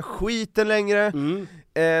med den här skiten längre.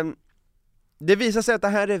 Det visar sig att det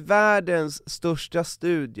här är världens största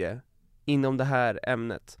studie inom det här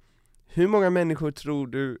ämnet. Hur många människor tror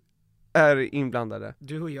du är inblandade?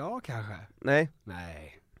 Du och jag kanske? Nej.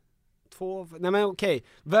 Nej. Nej men okej,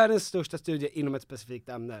 världens största studie inom ett specifikt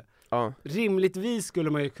ämne. Ja. Rimligtvis skulle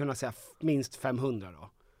man ju kunna säga minst 500 då.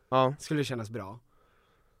 Ja. Skulle kännas bra.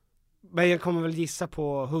 Men jag kommer väl gissa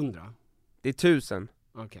på 100. Det är 1000.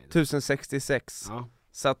 Okay. 1066. Ja.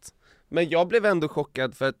 Så att, men jag blev ändå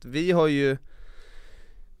chockad för att vi har ju,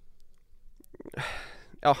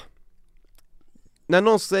 ja, när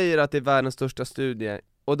någon säger att det är världens största studie,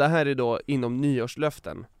 och det här är då inom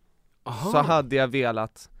nyårslöften. Aha. Så hade jag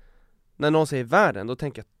velat, när någon säger världen, då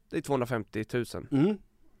tänker jag att det är 250 000.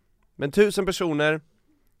 Men 1000 personer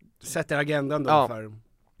sätter agendan då för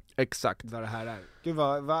exakt vad det här är. Gud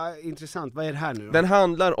vad intressant, vad är det här nu då? Den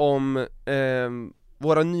handlar om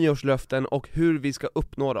våra nyårslöften och hur vi ska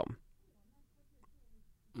uppnå dem.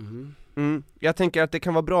 Jag tänker att det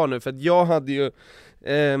kan vara bra nu, för att jag hade ju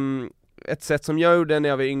ett sätt som jag gjorde när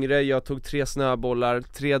jag var yngre. Jag tog 3 snöbollar,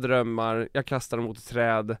 3 drömmar, jag kastade dem mot ett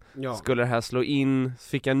träd. Skulle det här slå in,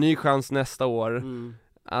 fick jag en ny chans nästa år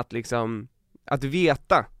att liksom, att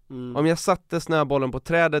veta. Om jag satte snöbollen på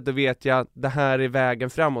trädet, då vet jag att det här är vägen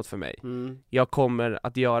framåt för mig. Jag kommer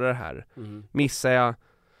att göra det här. Missar jag,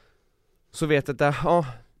 så vet jag att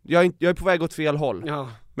jag är på väg åt fel håll.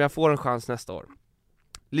 Men jag får en chans nästa år.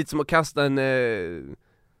 Lite som att kasta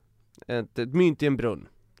ett mynt i en brunn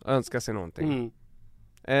och önska sig någonting.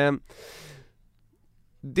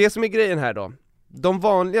 Det som är grejen här då, de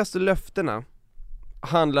vanligaste löftena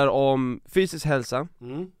handlar om fysisk hälsa,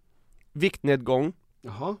 viktnedgång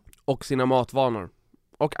och sina matvanor.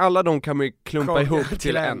 Och alla de kan man ju klumpa ihop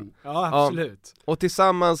till en. Ja, absolut. Och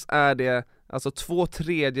tillsammans är det alltså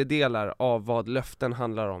 2/3 av vad löften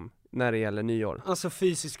handlar om när det gäller nyår. Alltså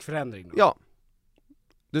fysisk förändring då? Ja.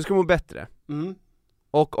 Du ska må bättre.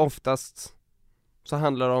 Och oftast så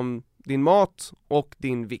handlar det om din mat och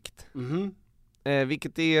din vikt.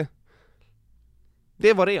 Vilket är, det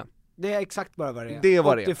är vad det är. Det är exakt bara vad det är. Det är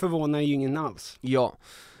vad det är. Och det förvånar ju ingen alls. Ja.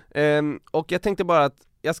 Och jag tänkte bara att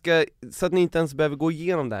jag ska, så att ni inte ens behöver gå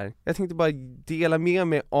igenom det här, jag tänkte bara dela med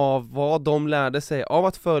mig av vad de lärde sig av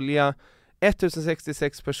att följa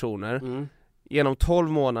 1066 personer genom 12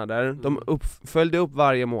 månader. De följde upp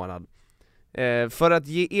varje månad. För att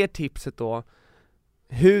ge er tipset då,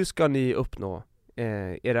 hur ska ni uppnå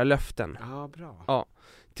era löften? Ja, bra. Ja.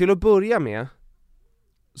 Till att börja med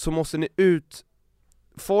så måste ni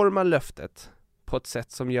utforma löftet på ett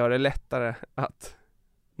sätt som gör det lättare att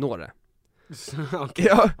nå det. Okay.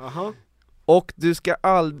 Ja. Och du ska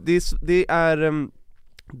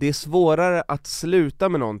det är svårare att sluta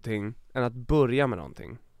med någonting än att börja med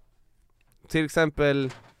någonting. Till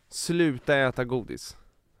exempel sluta äta godis.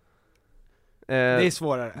 Det är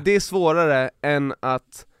svårare. Det är svårare än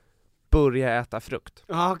att börja äta frukt.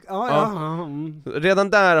 Redan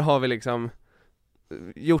där har vi liksom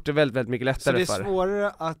gjort det väldigt, väldigt mycket lättare. Så det är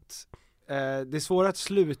svårare att att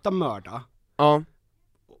sluta mörda. Ja.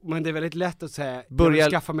 Men det är väldigt lätt att säga, börja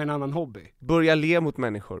skaffa mig en annan hobby. Börja le mot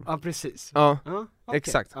människor. Ja, precis. Ja, okay.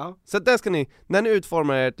 Exakt. Ja. Så där ska ni, när ni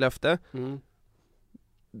utformar ett löfte,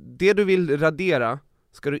 det du vill radera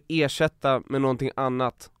ska du ersätta med någonting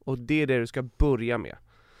annat, och det är det du ska börja med.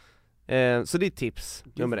 Så det är tips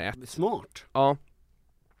nummer 1. Smart. Ja.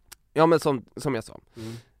 Ja, men som jag sa.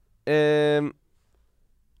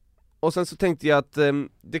 Och sen så tänkte jag att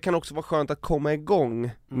det kan också vara skönt att komma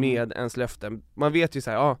igång med ens löften. Man vet ju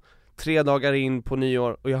så här, 3 dagar in på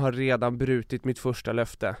nyår och jag har redan brutit mitt första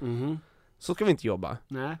löfte. Så ska vi inte jobba.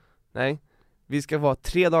 Nej. Vi ska vara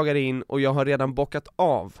 3 dagar in och jag har redan bockat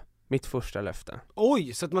av mitt första löfte.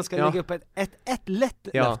 Oj, så att man ska lägga upp ett lätt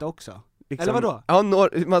löfte också? Liksom, eller vadå? Ja,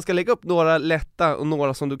 man ska lägga upp några lätta och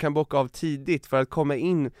några som du kan bocka av tidigt för att komma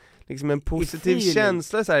in liksom en positiv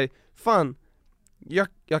känsla så här, fan,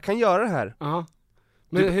 jag kan göra det här.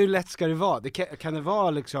 Men hur lätt ska det vara? Kan det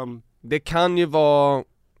vara liksom... Det kan ju vara,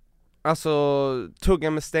 alltså,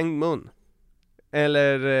 tugga med stängd mun.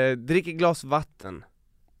 Eller drick ett glas vatten.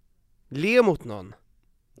 Le mot någon.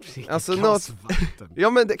 Alltså något, ja,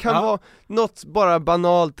 men det kan vara något bara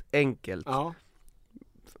banalt enkelt.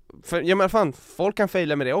 För jag menar fan, folk kan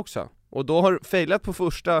faila med det också. Och då har failat på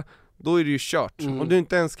första, då är det ju kört. Om du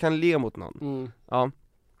inte ens kan le mot någon. Ja.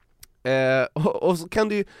 Och så kan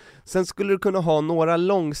du, sen skulle du kunna ha några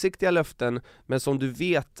långsiktiga löften, men som du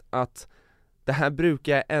vet att det här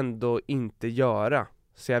brukar jag ändå inte göra,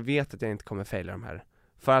 så jag vet att jag inte kommer faila de här.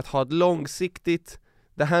 För att ha ett långsiktigt,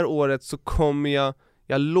 det här året så kommer jag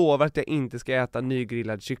lovar att jag inte ska äta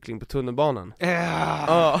nygrillad kyckling på tunnelbanan.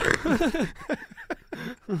 Ja.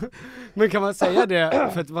 Men kan man säga det,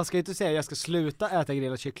 för att man ska inte säga jag ska sluta äta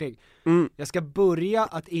grillad kyckling. Jag ska börja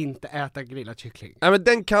att inte äta grillad kyckling. Nej, men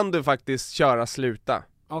den kan du faktiskt köra sluta.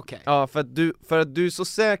 Okej. Ja, för att du är så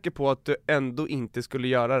säker på att du ändå inte skulle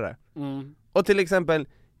göra det. Och till exempel,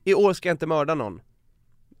 i år ska jag inte mörda någon.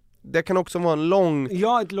 Det kan också vara en lång...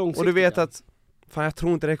 Ja, ett långsiktigt. Och du vet att, fan jag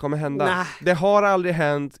tror inte det kommer hända. Nä. Det har aldrig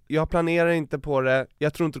hänt, jag planerar inte på det,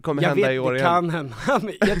 jag tror inte det kommer hända i år igen. Jag vet, det kan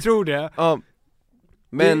hända, jag tror det. Ja.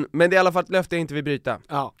 Men det är i alla fall ett löfte jag inte vill bryta.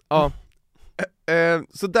 Ja.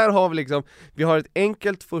 Så där har vi liksom, vi har ett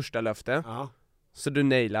enkelt första löfte, så du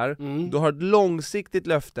nailar. Du har ett långsiktigt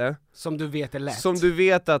löfte som du vet är lätt. Som du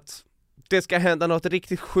vet att det ska hända något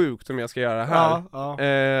riktigt sjukt som jag ska göra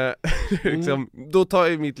här. Liksom, då tar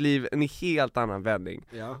ju mitt liv en helt annan vändning.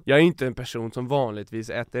 Jag är inte en person som vanligtvis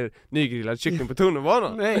äter nygrillad kyckling på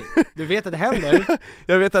tunnelbanan. Nej, du vet att det händer.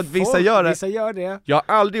 Jag vet att vissa gör det. Jag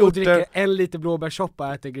har aldrig gjort det. Och dricker en liter blåbärssoppa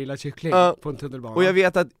och äter grillad kyckling på en tunnelbana. Och jag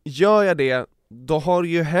vet att gör jag det, då har det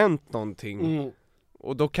ju hänt någonting.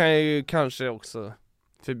 Och då kan jag ju kanske också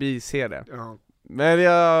förbise det. Men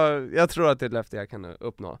jag tror att det är ett löfte jag kan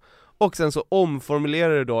uppnå. Och sen så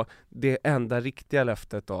omformulerar du då det enda riktiga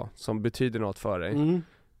löftet då, som betyder något för dig.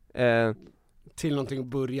 Till någonting att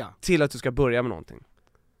börja. Till att du ska börja med någonting.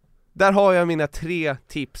 Där har jag mina 3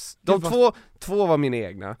 tips. Två var mina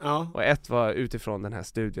egna. Och ett var utifrån den här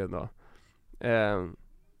studien då.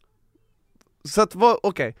 Så att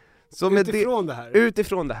okej. Så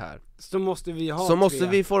utifrån det här. Så måste vi ha måste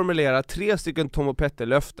vi formulera 3 stycken Tom och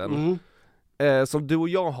Petter-löften. Som du och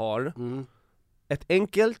jag har. Ett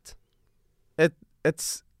enkelt,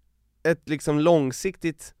 ett liksom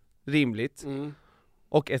långsiktigt rimligt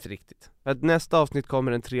och ett riktigt. Att nästa avsnitt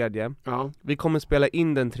kommer den 3:e. Vi kommer spela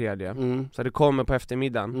in den 3:e. Så det kommer på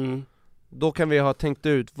eftermiddagen. Då kan vi ha tänkt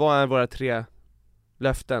ut vad är våra 3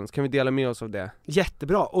 löften, så kan vi dela med oss av det.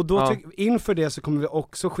 Jättebra, och då inför det så kommer vi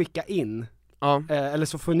också skicka in eller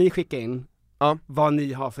så får ni skicka in vad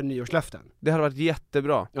ni har för nyårslöften. Det hade varit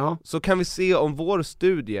jättebra. Så kan vi se om vår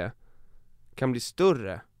studie kan bli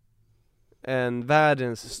större än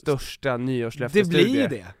världens största nyårslöftestudie. Det blir ju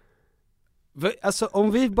det. Alltså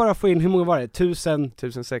om vi bara får in, hur många var det?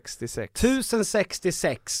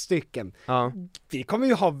 1066 stycken. Vi kommer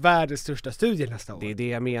ju ha världens största studie nästa år. Det är det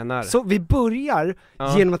jag menar. Så vi börjar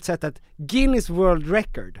genom att sätta ett Guinness World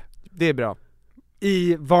Record. Det är bra.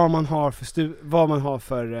 I vad man har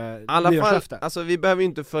för nyårslöfte. Alltså vi behöver ju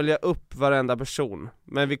inte följa upp varenda person,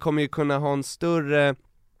 men vi kommer ju kunna ha en större,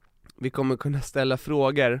 vi kommer kunna ställa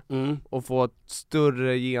frågor och få ett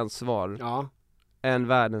större gensvar än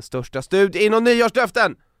världens största studie inom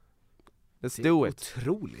nyårslöften. Let's do it.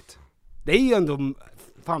 Otroligt. Det är ju ändå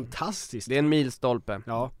fantastiskt. Det är en milstolpe.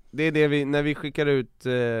 Det är det när vi skickar ut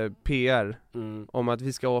PR om att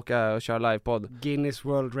vi ska åka och köra livepodd. Guinness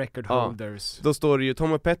World Record Holders. Då står det ju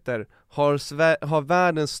Tom och Petter har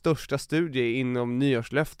världens största studie inom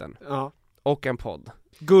nyårslöften. Och en podd.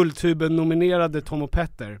 Guldtuben nominerade Tom och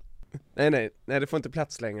Petter. Nej, det får inte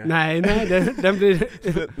plats längre. Nej, den blir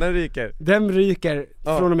Den ryker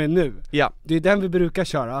från och med nu. Ja. Det är den vi brukar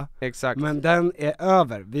köra. Exakt. Men den är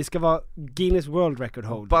över. Vi ska vara Guinness World Record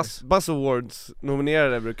Holders. Buzz Awards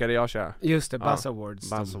nominerade brukade jag köra. Just det, Buzz Awards.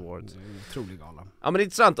 Buzz Awards. Otrolig gala. Ja, men det är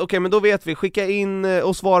intressant. Okej, men då vet vi. Skicka in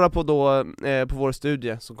och svara på då på vår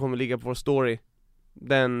studie som kommer ligga på vår story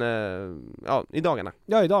den i dagarna.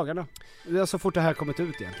 Ja, i dagarna. Det är så fort det här kommit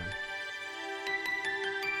ut egentligen.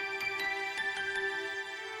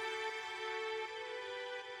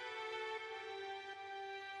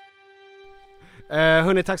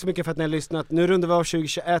 Hörni, tack så mycket för att ni har lyssnat. Nu rundar vi av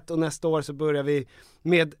 2021 och nästa år så börjar vi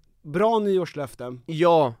med bra nyårslöften.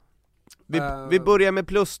 Ja, vi börjar med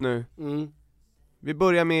plus nu. Vi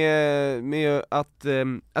börjar med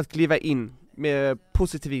att kliva in med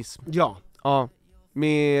positivism. Ja,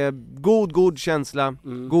 med god känsla,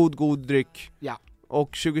 god dryck. Ja. Och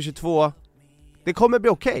 2022, det kommer bli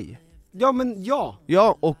okej. Ja, men ja.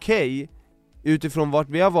 Ja, okej. Utifrån vart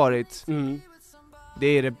vi har varit. Det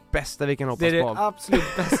är det bästa vi kan hoppas på. Det är det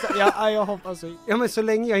absolut bästa. Jag hoppas. Ja, men så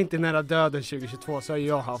länge jag inte är nära döden 2022 så har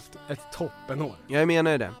jag haft ett toppenår. Jag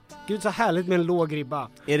menar det. Gud, så härligt med en låg ribba.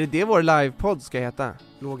 Är det vår livepodd ska heta?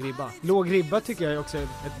 Låg ribba. Låg ribba tycker jag också är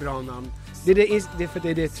ett bra namn. Det är för det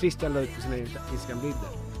är det Tristan la ut på sina Instagram-bilder.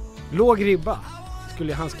 Låg ribba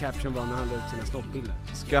skulle hans caption vara när han la ut sina snoppbilder.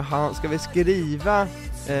 Ska vi skriva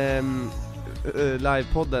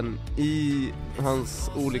livepodden i hans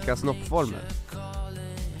olika snoppformer?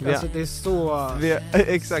 Alltså det är så...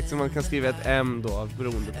 Exakt, så man kan skriva ett M då,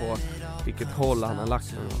 beroende på vilket håll han har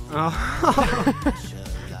lagt med. Ja.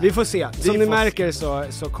 Vi får se. Som ni märker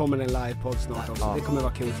så kommer en livepodd snart också. Ja. Det kommer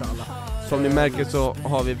vara kul för alla. Som ni märker så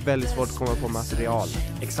har vi väldigt svårt att komma på material.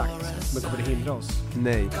 Exakt. Men kommer det hindra oss?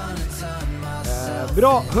 Nej.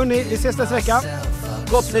 Bra, hörni, vi ses nästa vecka.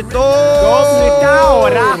 Gott nytt år! Gott nytt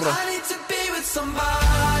år!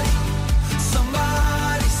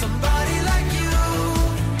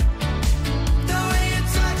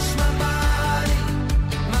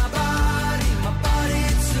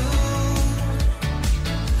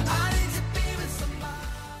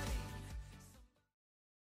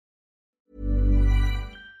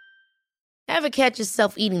 Ever catch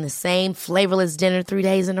yourself eating the same flavorless dinner 3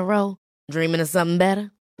 days in a row? Dreaming of something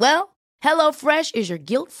better? Well, HelloFresh is your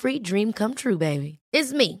guilt-free dream come true, baby.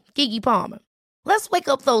 It's me, Keke Palmer. Let's wake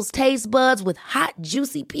up those taste buds with hot,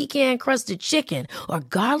 juicy pecan-crusted chicken or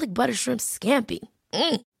garlic butter shrimp scampi.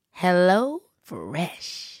 Hello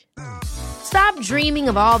Fresh. Stop dreaming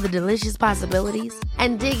of all the delicious possibilities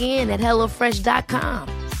and dig in at HelloFresh.com.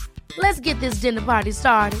 Let's get this dinner party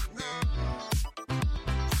started.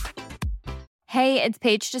 Hey, it's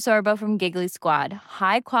Paige DeSorbo from Giggly Squad.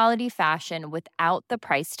 High quality fashion without the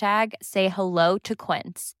price tag. Say hello to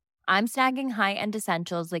Quince. I'm snagging high-end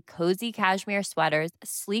essentials like cozy cashmere sweaters,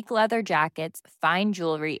 sleek leather jackets, fine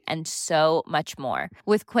jewelry, and so much more.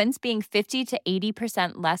 With Quince being 50 to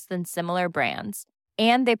 80% less than similar brands.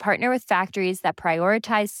 And they partner with factories that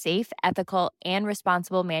prioritize safe, ethical, and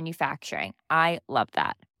responsible manufacturing. I love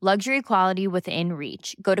that. Luxury quality within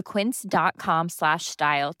reach. Go to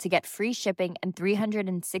quince.com/style to get free shipping and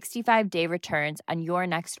 365-day returns on your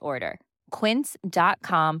next order.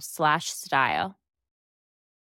 Quince.com/style.